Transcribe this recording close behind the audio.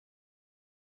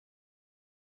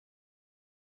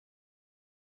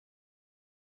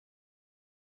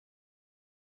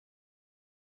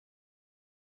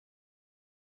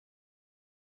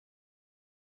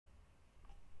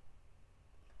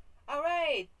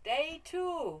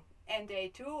2. And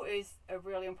day 2 is a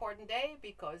really important day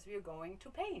because we're going to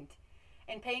paint.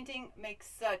 And painting makes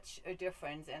such a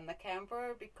difference in the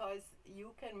camper because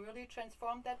you can really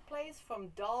transform that place from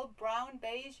dull brown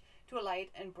beige to a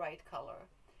light and bright color.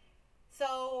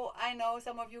 So I know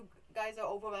some of you guys are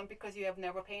overwhelmed because you have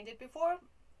never painted before.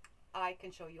 I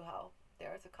can show you how.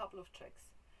 There's a couple of tricks.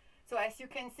 So as you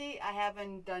can see, I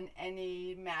haven't done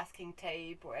any masking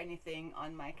tape or anything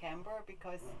on my camper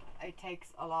because it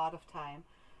takes a lot of time.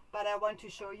 But I want to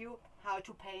show you how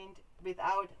to paint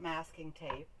without masking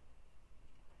tape.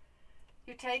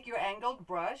 You take your angled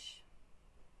brush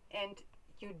and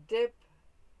you dip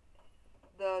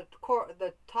the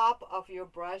top of your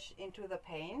brush into the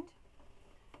paint,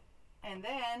 and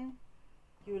then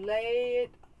you lay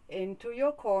it into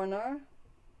your corner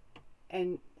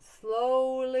and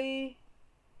slowly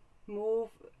move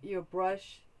your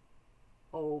brush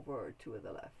over to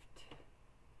the left.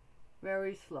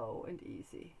 Very slow and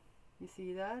easy. You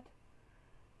see that?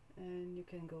 And you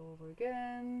can go over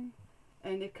again,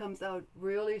 and it comes out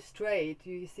really straight.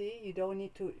 You see, you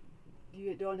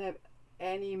don't have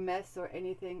any mess or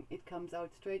anything. It comes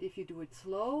out straight if you do it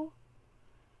slow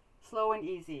and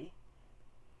easy.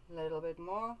 A little bit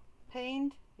more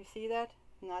paint. You see that?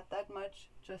 Not that much,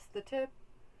 just the tip.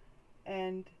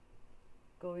 And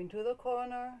go into the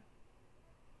corner,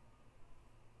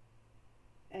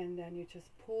 and then you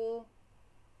just pull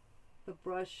the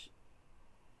brush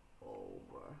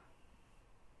over.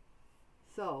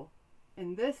 So,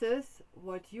 and this is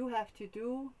what you have to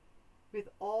do with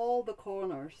all the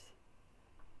corners.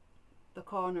 The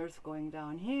corners going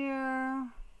down here,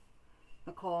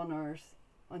 the corners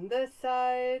on this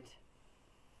side.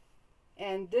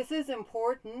 And this is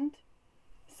important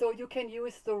so you can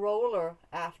use the roller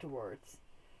afterwards.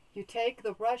 You take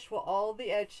the brush for all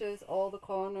the edges, all the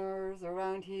corners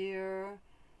around here,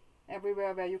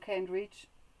 everywhere where you can't reach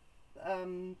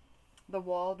the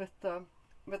wall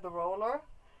with the roller.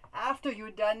 After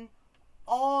you've done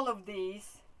all of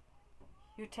these,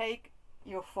 you take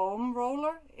your foam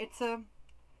roller. It's a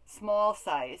small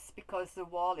size because the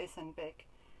wall isn't big.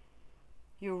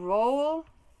 You roll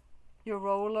your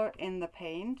roller in the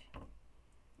paint.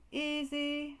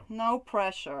 Easy, no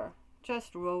pressure,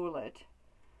 just roll it.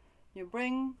 You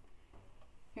bring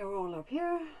your roller up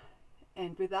here,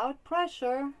 and without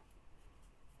pressure,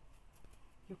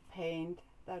 you paint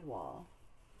that wall.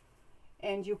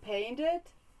 And you paint it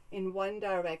in one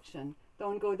direction.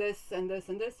 Don't go this and this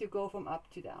and this, you go from up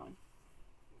to down.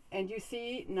 And you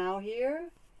see now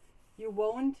here, you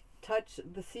won't touch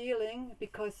the ceiling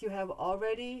because you have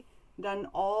already done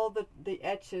all the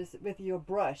edges with your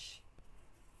brush.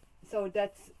 So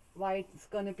that's why it's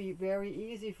going to be very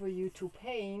easy for you to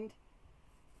paint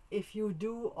if you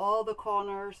do all the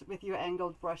corners with your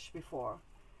angled brush before.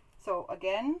 So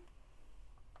again,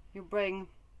 you bring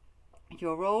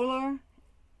your roller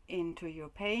into your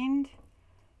paint,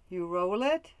 you roll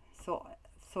it so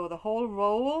the whole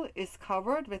roll is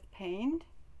covered with paint.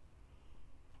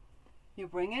 You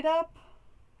bring it up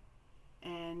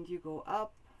and you go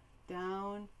up,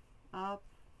 down,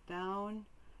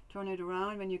 turn it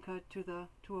around when you cut to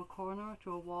a corner,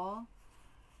 to a wall,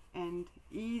 and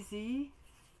easy,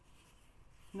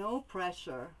 no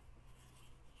pressure.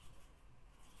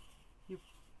 You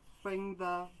bring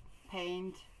the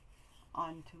paint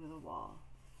onto the wall.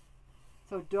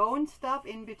 So don't stop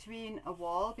in between a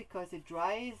wall because it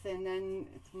dries and then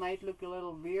it might look a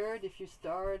little weird if you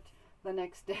start the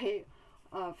next day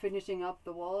finishing up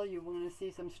the wall. You want to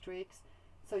see some streaks.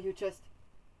 So you just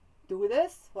do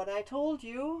this, what I told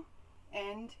you,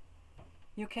 and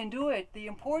you can do it. The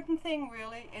important thing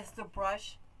really is the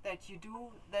brush, that you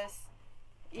do this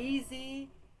easy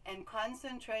and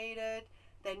concentrated.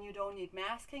 Then you don't need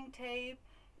masking tape.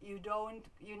 You're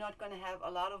not going to have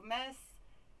a lot of mess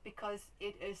because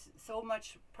it is so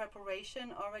much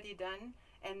preparation already done,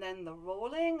 and then the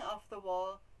rolling of the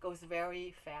wall goes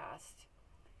very fast.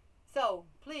 So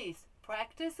please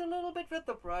practice a little bit with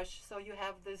the brush so you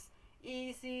have this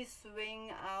easy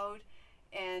swing out,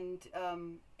 and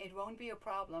it won't be a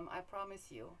problem, I promise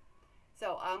you.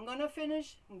 So I'm gonna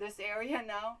finish this area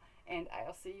now, and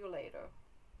I'll see you later.